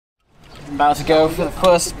About to go for the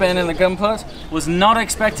first spin in the Gumpert. Was not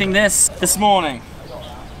expecting this morning.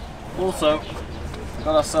 Also, we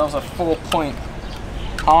got ourselves a 4-point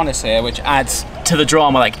harness here, which adds to the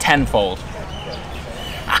drama like tenfold.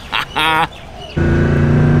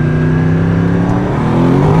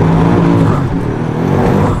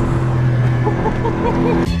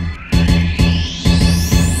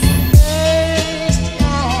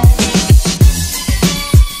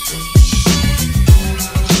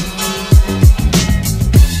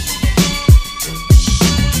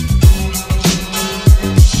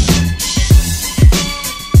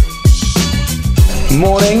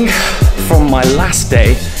 Morning from my last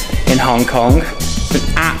day in Hong Kong. It's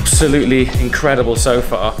been absolutely incredible so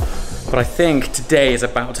far, but I think today is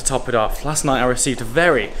about to top it off. Last night I received a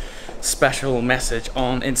very special message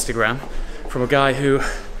on Instagram from a guy who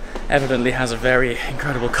evidently has a very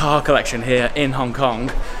incredible car collection here in Hong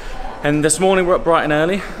Kong. And this morning we're up bright and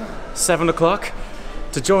early, 7 o'clock,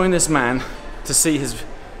 to join this man to see his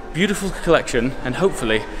beautiful collection and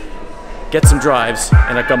hopefully get some drives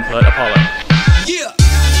in a Gumpert Apollo. Yeah.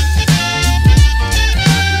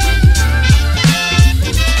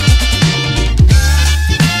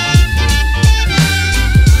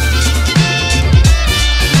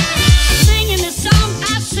 Singing this song,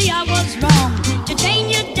 I see I was wrong. To chain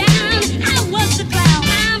you down, I was the clown.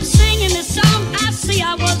 I'm singing this song, I see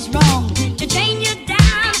I was wrong. To chain you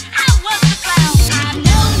down, I was the clown. I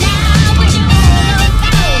know now what you're all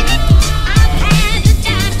about. I've had the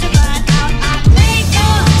time to run out. I played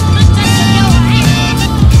for the touch of your hand.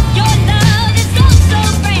 Your love is so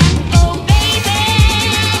grand, oh baby.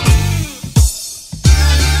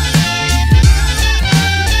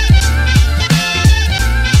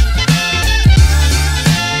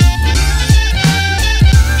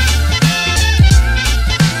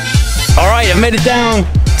 All right, I've made it down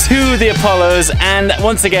to the Apollos, and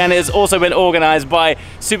once again it's also been organized by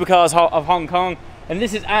Supercars of Hong Kong. And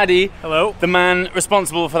this is Addy. Hello. The man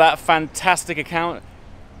responsible for that fantastic account.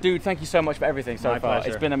 Dude, thank you so much for everything so far. Pleasure.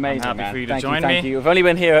 It's been amazing, I'm happy man. for you to Thank join Thank me. you. We've only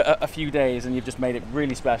been here a few days and you've just made it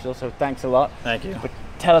really special, so thanks a lot. Thank you. But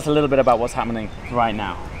tell us a little bit about what's happening right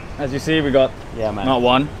now. As you see, we got Yeah, man. not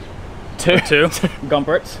one, two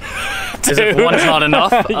Gumperts. As if one is not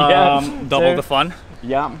enough, Yeah. double Two. the fun.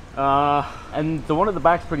 Yeah. And the one at the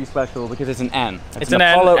back's pretty special because it's an N. It's an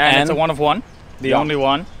N, Apollo and N. it's a one of one, the Yeah. only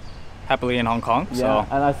one, happily in Hong Kong. Yeah,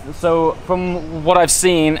 So and so from what I've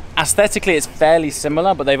seen, aesthetically it's fairly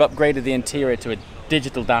similar, but they've upgraded the interior to a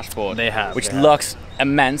digital dashboard. They have, which they have. looks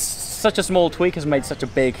immense. Such a small tweak has made such a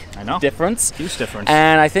big difference. huge difference.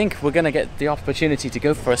 And I think we're gonna get the opportunity to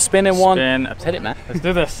go for a spin in one. Let's Hit it, man. Let's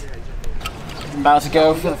do this. About to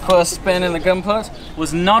go for the first spin in the Gumpert.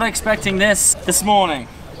 Was not expecting this morning.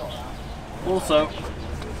 Also,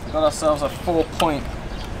 we got ourselves a 4-point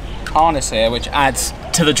harness here, which adds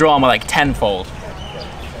to the drama like tenfold.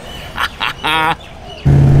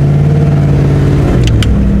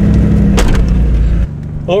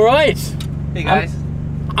 All right. Hey guys.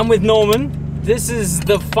 I'm with Norman. This is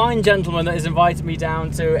the fine gentleman that has invited me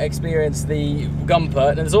down to experience the Gumpert.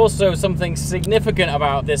 And there's also something significant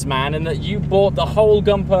about this man in that you bought the whole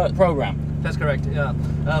Gumpert program. That's correct. Yeah.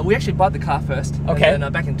 We actually bought the car first. Okay. And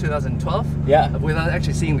then, back in 2012. Yeah. Without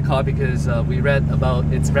actually seeing the car because we read about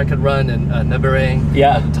its record run and Nürburgring,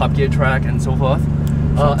 Yeah. Top Gear track, and so forth.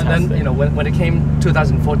 And then when it came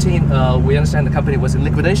 2014, we understand the company was in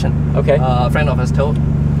liquidation. Okay. A friend of us told.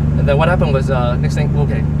 And then what happened was next thing,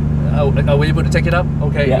 okay. Are we able to take it up?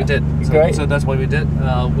 Okay, Yeah. we did. Great. So that's what we did.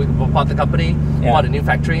 We bought the company, Yeah. bought a new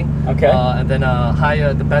factory, Okay. and then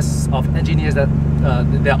hired the best of engineers that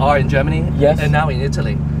there are in Germany Yes. and now in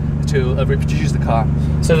Italy to reproduce the car.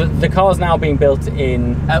 So the car's now being built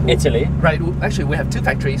in Italy. Right. Actually, we have two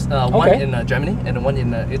factories. One Okay. in Germany and one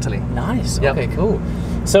in Italy. Nice. Yep. Okay, cool.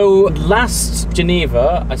 So last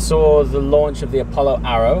Geneva, I saw the launch of the Apollo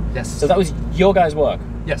Arrow. Yes. So that was your guys' work.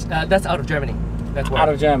 Yes, that's out of Germany. That's where. Out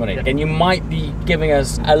of Germany. Yeah. And you might be giving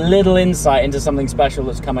us a little insight into something special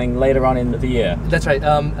that's coming later on in the year. That's right.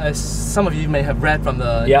 As some of you may have read from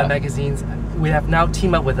the Yeah. magazines, we have now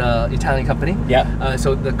teamed up with an Italian company. Yeah.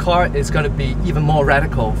 So the car is going to be even more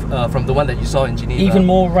radical from the one that you saw in Geneva. Even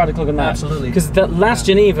more radical than that. Absolutely. Because the last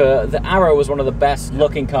Geneva, the Arrow was one of the best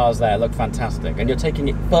looking cars there. It looked fantastic. And you're taking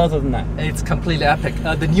it further than that. It's completely epic.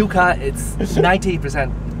 The new car, it's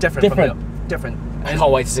 90% different. Different. From the, different. I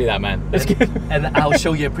can't wait to see that, man. And I'll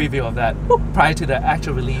show you a preview of that prior to the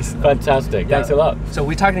actual release. Fantastic. Thanks a lot. So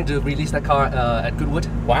we're targeting to release that car at Goodwood.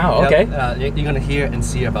 Wow, okay. You're going to hear and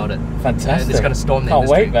see about it. Fantastic. And it's going to storm the Can't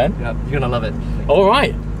industry. wait, man. Yeah, you're going to love it. All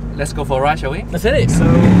right. Let's go for a ride, shall we? Let's hit it. So,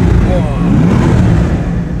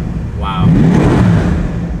 Wow.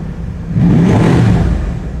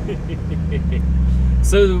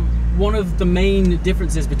 So one of the main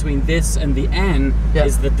differences between this and the N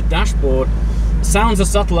is that the dashboard sounds a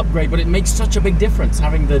subtle upgrade, but it makes such a big difference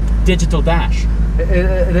having the digital dash.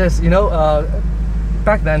 It is, you know,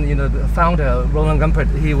 back then, you know, the founder, Roland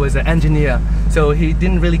Gumpert, he was an engineer, so he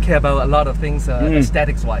didn't really care about a lot of things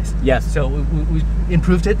aesthetics-wise. Yes. So we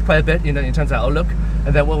improved it quite a bit, you know, in terms of outlook.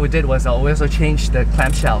 And then what we did was we also changed the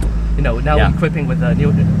clamshell. You know, now we're equipping with the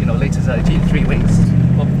new, you know, latest G3 wings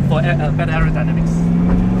for better aerodynamics.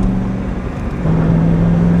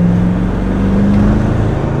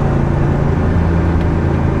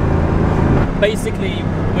 Basically,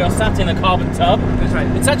 we are sat in a carbon tub. That's right.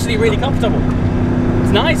 It's actually really comfortable.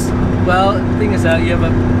 It's nice. Well, the thing is, you have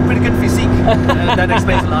a pretty good physique. That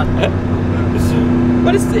explains a lot.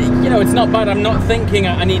 But it's, you know, it's not bad. I'm not thinking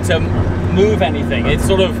I need to move anything. It's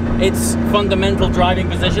sort of, its fundamental driving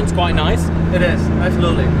position's quite nice. It is,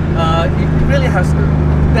 absolutely. It really has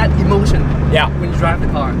that emotion when you drive the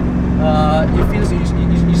car. You feel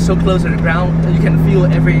you're so close to the ground, you can feel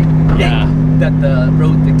every thing that the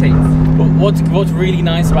road dictates. But what's really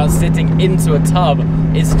nice about sitting into a tub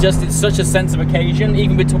is just, it's such a sense of occasion,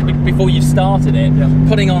 even before you've started it.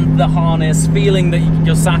 Putting on the harness, feeling that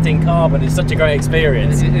you're sat in carbon is such a great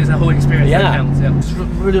experience. It is a whole experience. Yeah. It's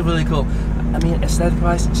really, really cool. I mean,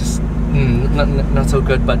 aesthetic-wise, just not so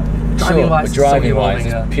good, but driving-wise,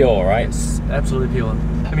 it's pure, right? It's absolutely pure.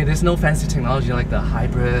 I mean, there's no fancy technology like the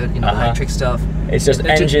hybrid, you know, electric stuff. It's just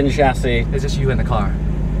engine, chassis. It's just you in the car.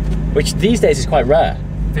 Which these days is quite rare.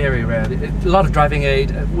 Very rare. A lot of driving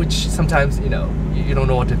aid, which sometimes, you know, you don't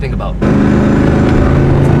know what to think about.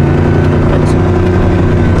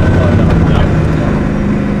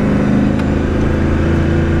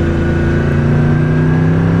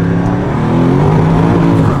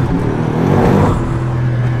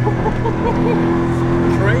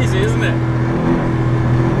 Crazy, isn't it?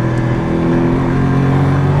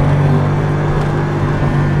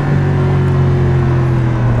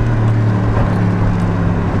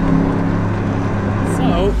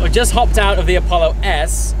 Just hopped out of the Apollo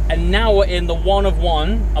S, and now we're in the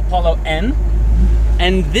one-of-one Apollo N,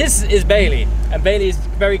 and this is Bailey, and Bailey is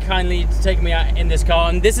very kindly taking me out in this car,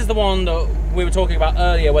 and this is the one that we were talking about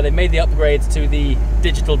earlier where they made the upgrades to the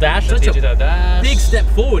digital dash. The digital dash. Big step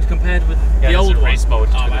forward compared with the old one. Race mode.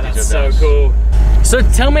 Oh man, that's so cool. So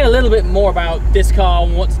tell me a little bit more about this car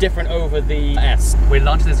and what's different over the S. We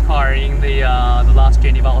launched this car in the last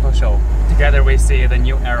Geneva Auto Show, together with the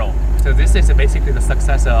new Aero. So this is basically the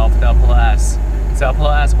successor of the Apollo S. So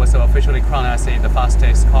Apollo S was officially crowned as the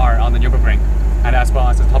fastest car on the Nürburgring, and as well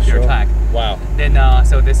as the top tier track. Wow. Then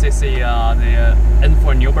so this is the N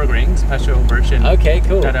for Nürburgring special version. Okay,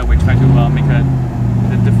 cool. That we try to make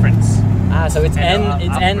the difference. Ah, so it's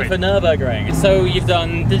N for Nürburgring. So you've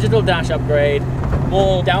done digital dash upgrade,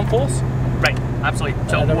 more downforce? Right, absolutely.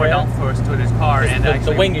 So more downforce to this car, and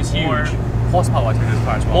the wing is huge. More horsepower to this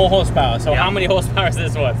car as well. More horsepower. So how many horsepower is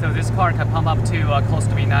this one? So this car can pump up to close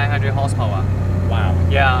to be 900 horsepower. Wow.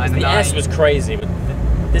 Yeah, and the S was crazy, but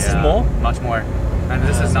this is more? Much more. And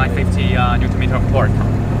this is 950 Newton meter of torque.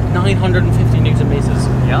 950 Newton meters.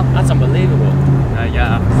 Yeah. That's unbelievable.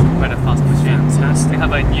 Yeah, it's quite a fast machine. Fantastic. We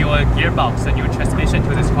have a new gearbox, a new transmission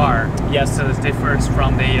to this car. Yes. So it differs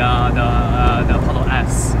from the Apollo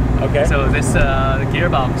S. Okay. So this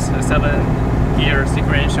gearbox, a 7-gear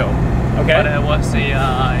sequential. Okay. But it was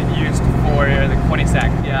used for the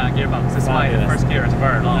Koenigsegg gearbox. That's why the first gear is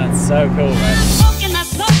very long. That's so cool, man. Smoking, I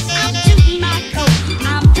smoke, I'm shooting my coat.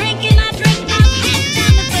 I'm drinking, I drink, I'm heading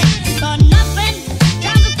down the thing. But nothing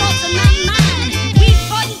drives the thoughts in my mind. We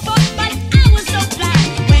fought and fought, but I was so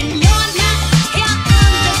blind. When you're not here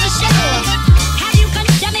under the shadow, have you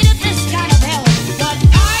condemned me to this kind of hell? What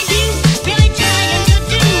are you really trying to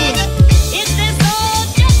do? Is this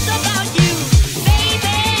all just about you,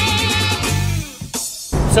 baby?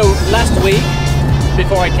 So last week,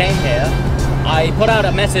 before I came here, I put out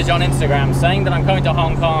a message on Instagram saying that I'm coming to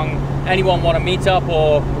Hong Kong. Anyone want to meet up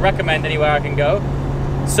or recommend anywhere I can go?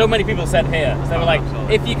 So many people said here. So they were like,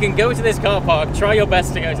 if you can go to this car park, try your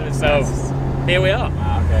best to go to this. So here we are.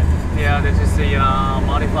 Okay. Yeah, this is the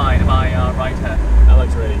modified by Writer. That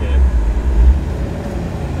looks really good.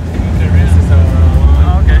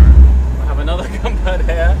 Okay. I have another Gumpert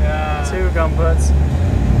here. Yeah. 2 Gumperts.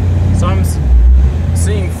 So I'm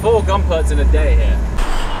seeing 4 Gumperts in a day here.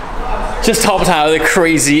 Just hopped out of the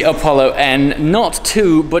crazy Apollo N. Not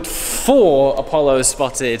 2, but 4 Apollos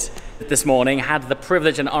spotted this morning. Had the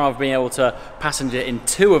privilege and honor of being able to passenger in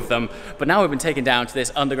 2 of them. But now we've been taken down to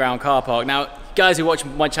this underground car park. Now, guys who watch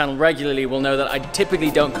my channel regularly will know that I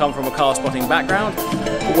typically don't come from a car spotting background.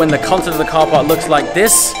 But when the content of the car park looks like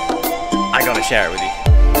this, I gotta share it with you.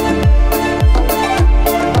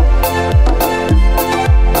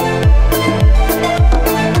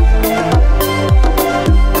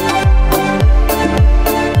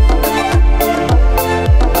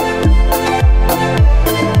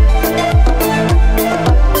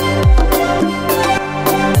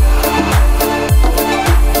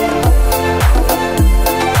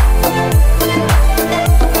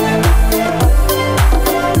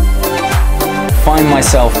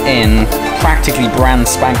 myself in practically brand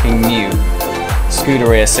spanking new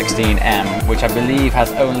Scuderia 16M, which I believe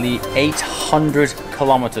has only 800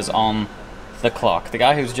 kilometers on the clock. The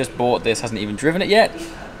guy who's just bought this hasn't even driven it yet,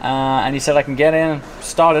 and he said I can get in and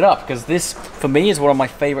start it up, because this, for me, is one of my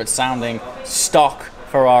favorite sounding stock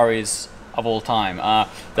Ferraris of all time.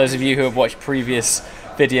 Those of you who have watched previous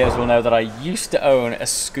videos will know that I used to own a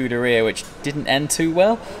Scuderia which didn't end too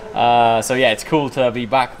well. So yeah, it's cool to be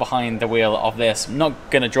back behind the wheel of this. I'm not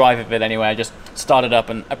going to drive it anyway, I just start it up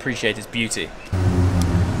and appreciate its beauty.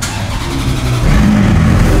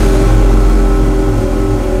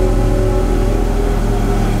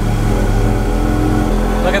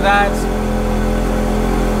 Look at that.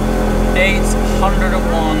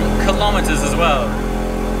 801 kilometers as well.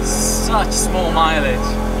 Such small mileage.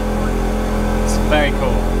 It's very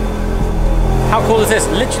cool. How cool is this?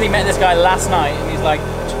 Literally met this guy last night and he's like,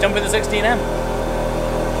 jump in the 16M.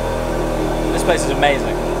 This place is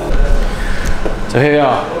amazing. So here we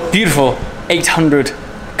are. Beautiful 800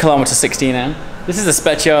 kilometer 16M. This is a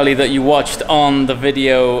Speciale that you watched on the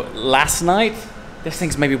video last night. This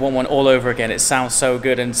thing's maybe want one all over again. It sounds so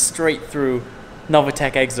good, and straight through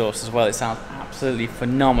Novitec exhaust as well. It sounds absolutely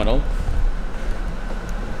phenomenal.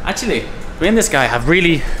 Actually, me and this guy have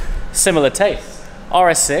really similar tastes.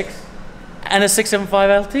 RS6 and a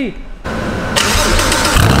 675 LT.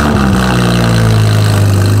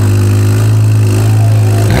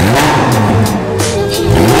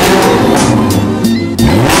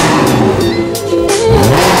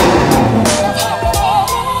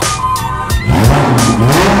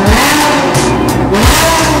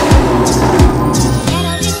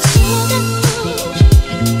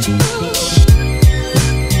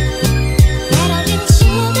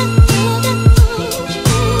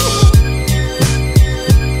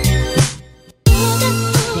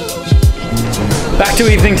 Back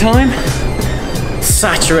to evening time.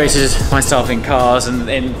 Saturated myself in cars and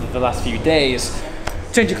in the last few days.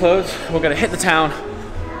 Change your clothes, we're gonna hit the town,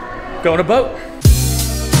 go on a boat.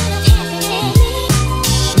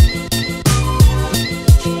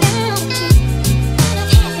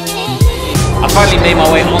 I finally made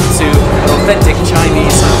my way onto an authentic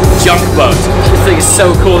Chinese junk boat. This thing is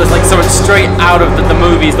so cool, it's like something straight out of the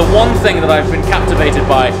movies. The one thing that I've been captivated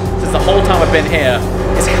by since the whole time I've been here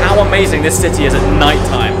is how amazing this city is at night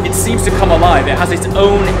time. It seems to come alive. It has its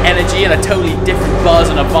own energy and a totally different buzz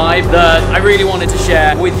and a vibe that I really wanted to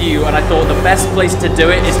share with you, and I thought the best place to do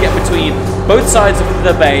it is get between both sides of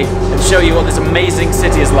the bay and show you what this amazing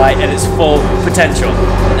city is like at its full potential.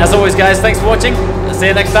 As always guys, thanks for watching. I'll see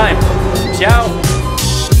you next time. Ciao!